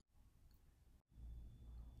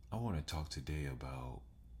I want to talk today about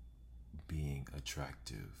being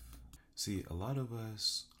attractive. See, a lot of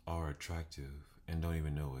us are attractive and don't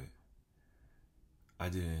even know it. I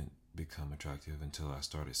didn't become attractive until I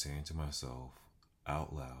started saying to myself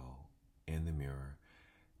out loud in the mirror,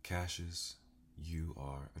 Cassius, you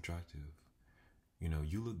are attractive.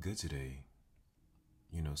 You look good today.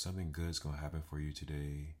 Something good's going to happen for you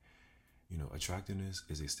today. Attractiveness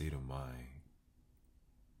is a state of mind.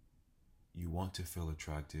 You want to feel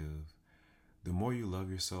attractive. The more you love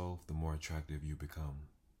yourself, the more attractive you become.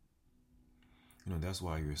 That's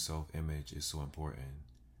why your self-image is so important.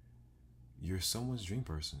 You're someone's dream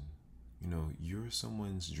person. You're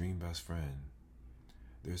someone's dream best friend.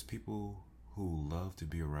 There's people who love to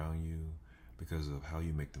be around you because of how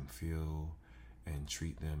you make them feel and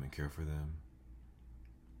treat them and care for them.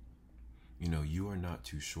 You are not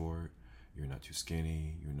too short, you're not too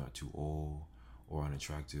skinny, you're not too old or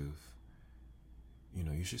unattractive.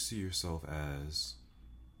 You should see yourself as,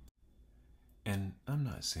 and I'm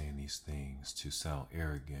not saying these things to sound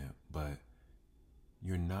arrogant, but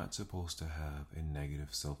you're not supposed to have a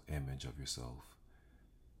negative self-image of yourself.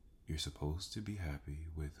 You're supposed to be happy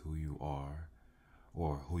with who you are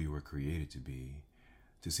or who you were created to be,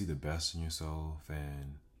 to see the best in yourself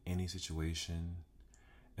and any situation.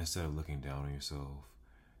 Instead of looking down on yourself,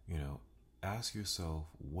 ask yourself,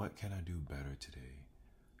 what can I do better today?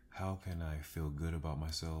 How can I feel good about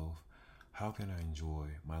myself? How can I enjoy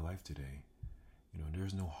my life today?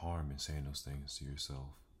 There's no harm in saying those things to yourself.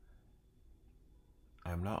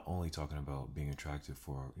 I'm not only talking about being attractive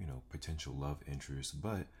for, potential love interests,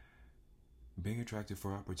 but being attractive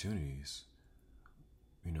for opportunities.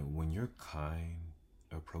 When you're kind,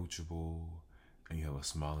 approachable, and you have a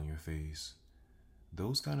smile on your face,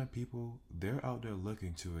 those kind of people, they're out there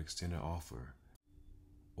looking to extend an offer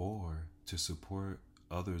or to support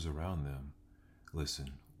others around them.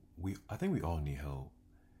 Listen, I think we all need help,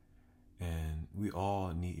 and we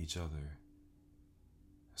all need each other.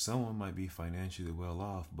 Someone might be financially well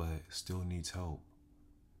off but still needs help.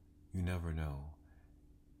 You never know.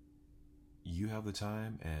 You have the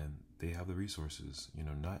time and they have the resources.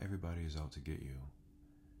 Not everybody is out to get you.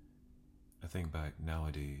 I think back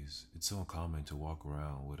nowadays, it's so common to walk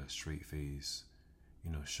around with a straight face,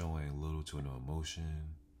 showing little to no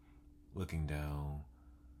emotion, looking down,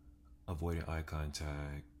 avoiding eye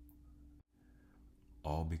contact,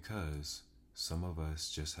 all because some of us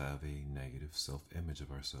just have a negative self-image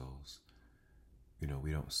of ourselves. We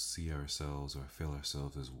don't see ourselves or feel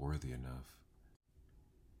ourselves as worthy enough.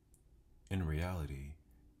 In reality,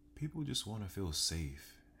 people just want to feel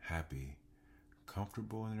safe, happy,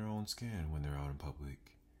 comfortable in their own skin when they're out in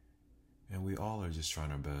public. And we all are just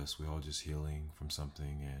trying our best. We're all just healing from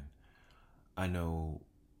something. And I know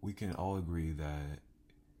we can all agree that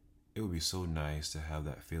it would be so nice to have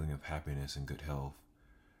that feeling of happiness and good health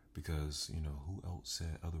because, who else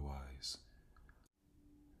said otherwise?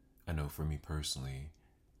 I know for me personally,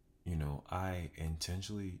 I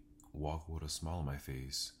intentionally walk with a smile on my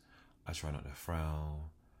face. I try not to frown.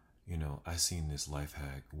 I seen this life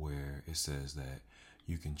hack where it says that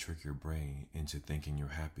you can trick your brain into thinking you're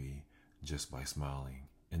happy just by smiling.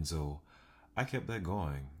 And so I kept that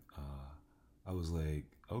going. I was like,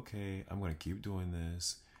 okay, I'm going to keep doing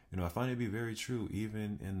this. I find it to be very true,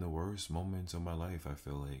 even in the worst moments of my life. I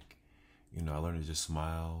feel like, I learned to just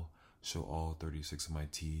smile, show all 36 of my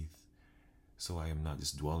teeth, so I am not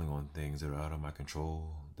just dwelling on things that are out of my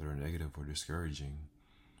control, that are negative or discouraging.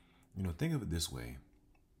 Think of it this way.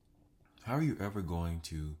 How are you ever going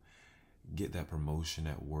to get that promotion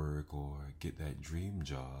at work or get that dream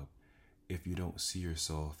job if you don't see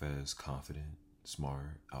yourself as confident,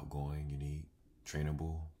 smart, outgoing, unique,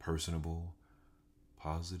 trainable, personable,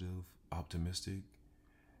 positive, optimistic,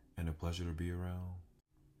 and a pleasure to be around?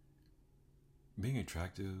 Being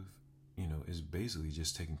attractive, is basically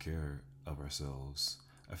just taking care of ourselves.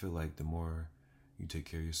 I feel like the more you take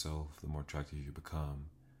care of yourself, the more attractive you become.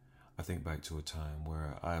 I think back to a time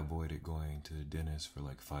where I avoided going to the dentist for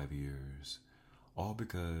like 5 years, all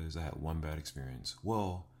because I had one bad experience.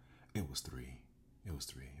 Well, it was three. It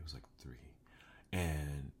was like three.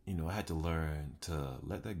 And, I had to learn to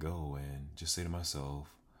let that go and just say to myself,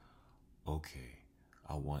 okay,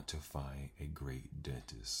 I want to find a great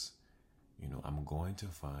dentist. I'm going to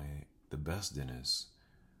find the best dentist.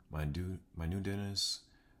 My new dentist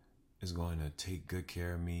is going to take good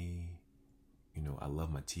care of me. I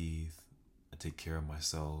love my teeth. I take care of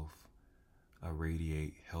myself. I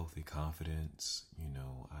radiate healthy confidence.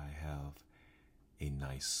 I have a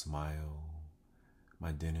nice smile.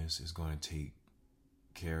 My dentist is going to take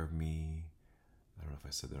care of me. I don't know if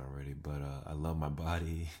I said that already, but I love my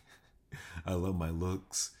body. I love my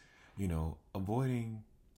looks.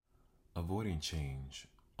 Avoiding change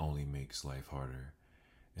only makes life harder.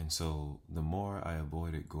 And so the more I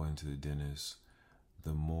avoided going to the dentist,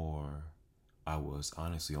 the more I was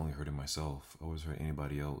honestly only hurting myself. I was hurting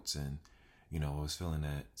anybody else. And, I was feeling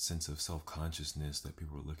that sense of self consciousness that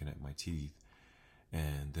people were looking at my teeth.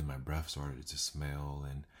 And then my breath started to smell.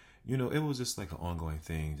 And, it was just like an ongoing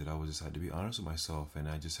thing that I was just had to be honest with myself. And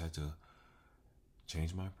I just had to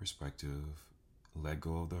change my perspective, let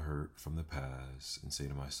go of the hurt from the past, and say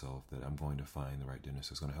to myself that I'm going to find the right dentist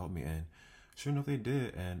that's going to help me. And sure enough, they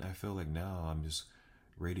did. And I feel like now I'm just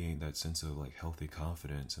radiating that sense of like healthy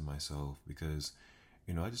confidence in myself because,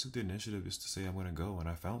 I just took the initiative just to say I'm going to go, and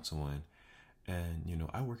I found someone. And,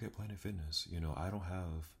 I work at Planet Fitness. I don't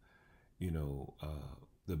have,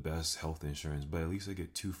 the best health insurance, but at least I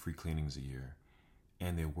get 2 free cleanings a year.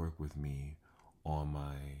 And they work with me on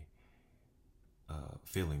my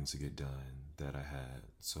fillings to get done that I had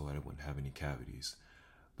so I wouldn't have any cavities.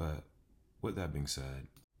 But with that being said,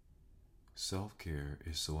 self-care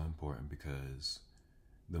is so important because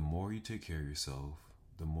the more you take care of yourself,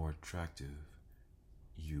 the more attractive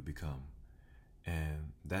you become.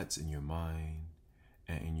 And that's in your mind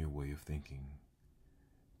and in your way of thinking.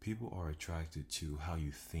 People are attracted to how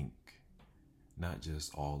you think, not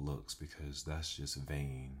just all looks, because that's just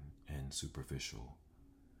vain and superficial.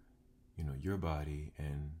 Your body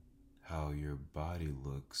and how your body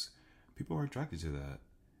looks, people are attracted to that.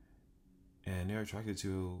 And they're attracted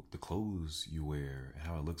to the clothes you wear and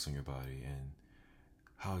how it looks on your body and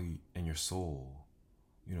how you, and your soul.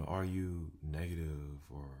 Are you negative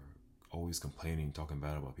or always complaining, talking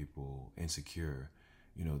bad about people, insecure?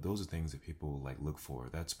 Those are things that people like look for.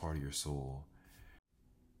 That's part of your soul.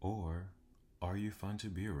 Or are you fun to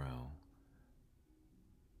be around?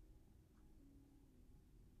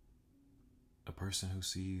 A person who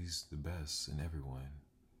sees the best in everyone,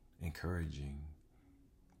 encouraging,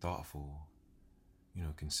 thoughtful,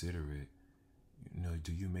 considerate.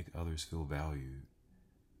 Do you make others feel valued?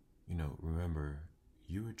 Remember,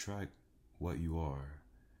 you attract what you are.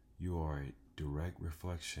 You are a direct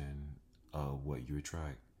reflection of what you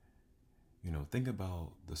attract. Think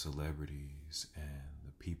about the celebrities and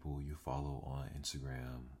the people you follow on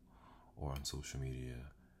Instagram or on social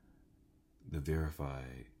media, the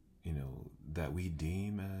verified, that we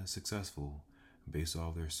deem as successful based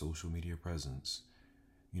off their social media presence.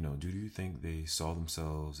 Do you think they saw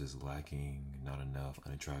themselves as lacking, not enough,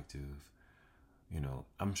 unattractive?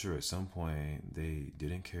 I'm sure at some point they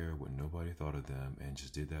didn't care what nobody thought of them and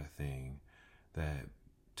just did that thing that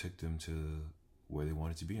took them to where they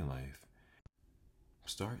wanted to be in life.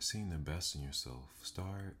 Start seeing the best in yourself.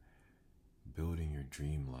 Start building your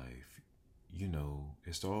dream life.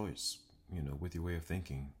 It starts, with your way of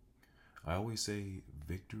thinking. I always say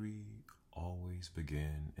victory always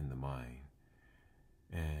begins in the mind.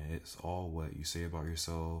 And it's all what you say about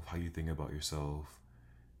yourself, how you think about yourself.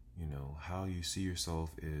 How you see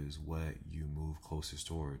yourself is what you move closest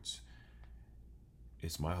towards.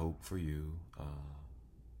 It's my hope for you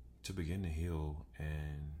to begin to heal,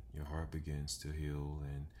 and your heart begins to heal,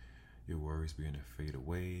 and your worries begin to fade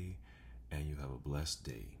away, and you have a blessed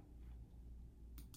day.